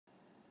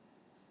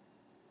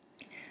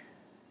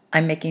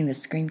I'm making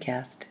this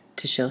screencast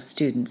to show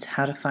students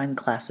how to find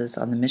classes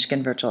on the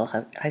Michigan Virtual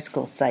High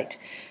School site,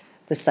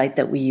 the site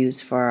that we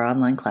use for our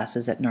online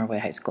classes at Norway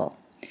High School.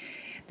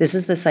 This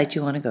is the site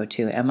you want to go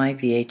to,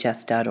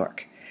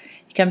 MIVHS.org.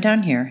 You come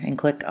down here and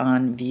click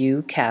on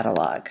View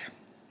Catalog.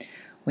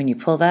 When you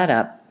pull that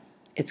up,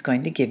 it's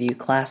going to give you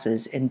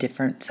classes in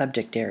different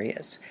subject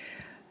areas.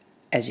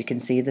 As you can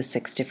see, the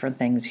 6 different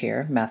things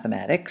here: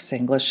 mathematics,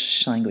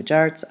 English, language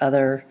arts,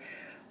 other,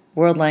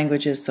 world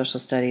languages, social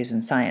studies,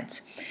 and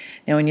science.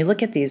 Now when you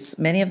look at these,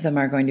 many of them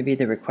are going to be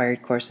the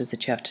required courses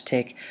that you have to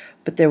take,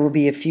 but there will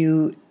be a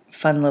few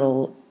fun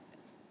little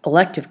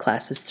elective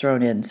classes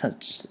thrown in,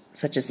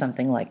 such as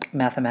something like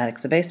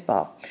mathematics of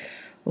baseball.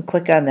 We'll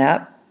click on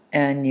that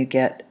and you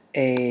get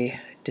a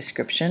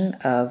description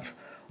of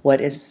what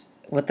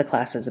the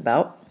class is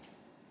about.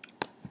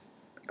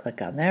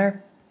 Click on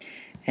there,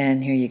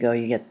 and here you go.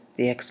 You get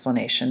the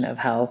explanation of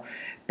how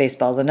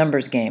baseball is a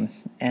numbers game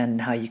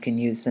and how you can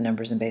use the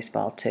numbers in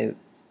baseball to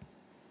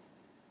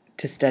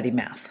study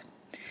math.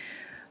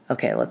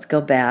 Okay, let's go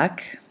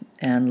back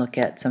and look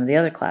at some of the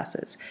other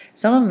classes.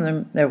 Some of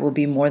them, there will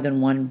be more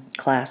than one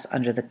class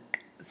under the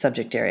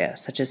subject area,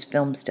 such as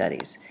film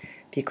studies.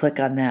 If you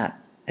click on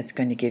that, it's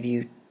going to give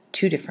you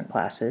 2 different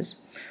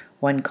classes,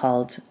 one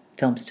called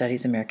Film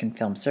Studies American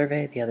Film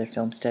Survey, the other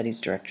Film Studies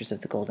Directors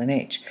of the Golden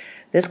Age.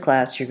 This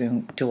class, you're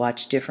going to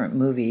watch different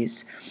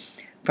movies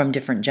from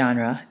different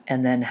genre,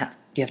 and then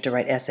you have to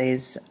write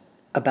essays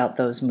about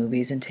those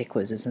movies and take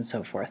quizzes and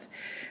so forth.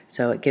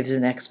 So it gives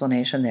an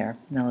explanation there.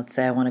 Now let's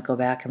say I want to go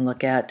back and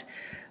look at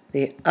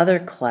the other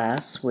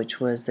class, which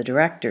was the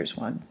director's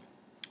one.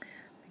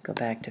 Go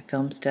back to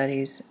Film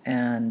Studies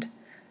and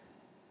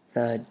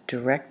the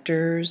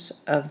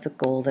Directors of the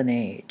Golden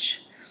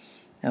Age.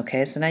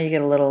 Okay, so now you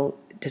get a little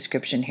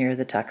description here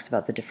that talks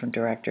about the different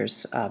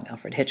directors,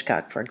 Alfred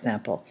Hitchcock, for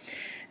example,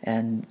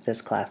 and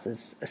this class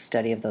is a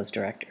study of those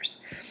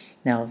directors.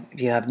 Now,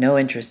 if you have no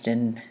interest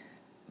in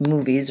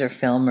movies or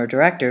film or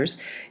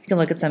directors, you can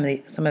look at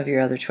some of your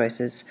other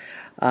choices.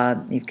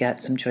 You've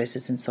got some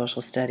choices in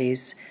social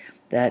studies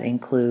that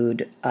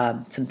include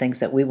some things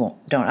that we don't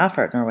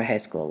offer at Norway High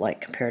School,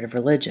 like comparative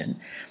religion,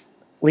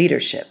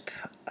 leadership,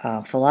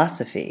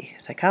 philosophy,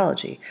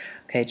 psychology.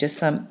 Okay, just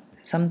some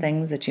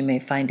things that you may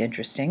find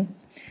interesting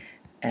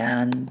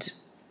and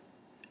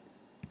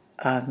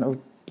a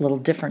little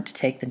different to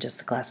take than just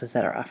the classes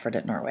that are offered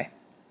at Norway.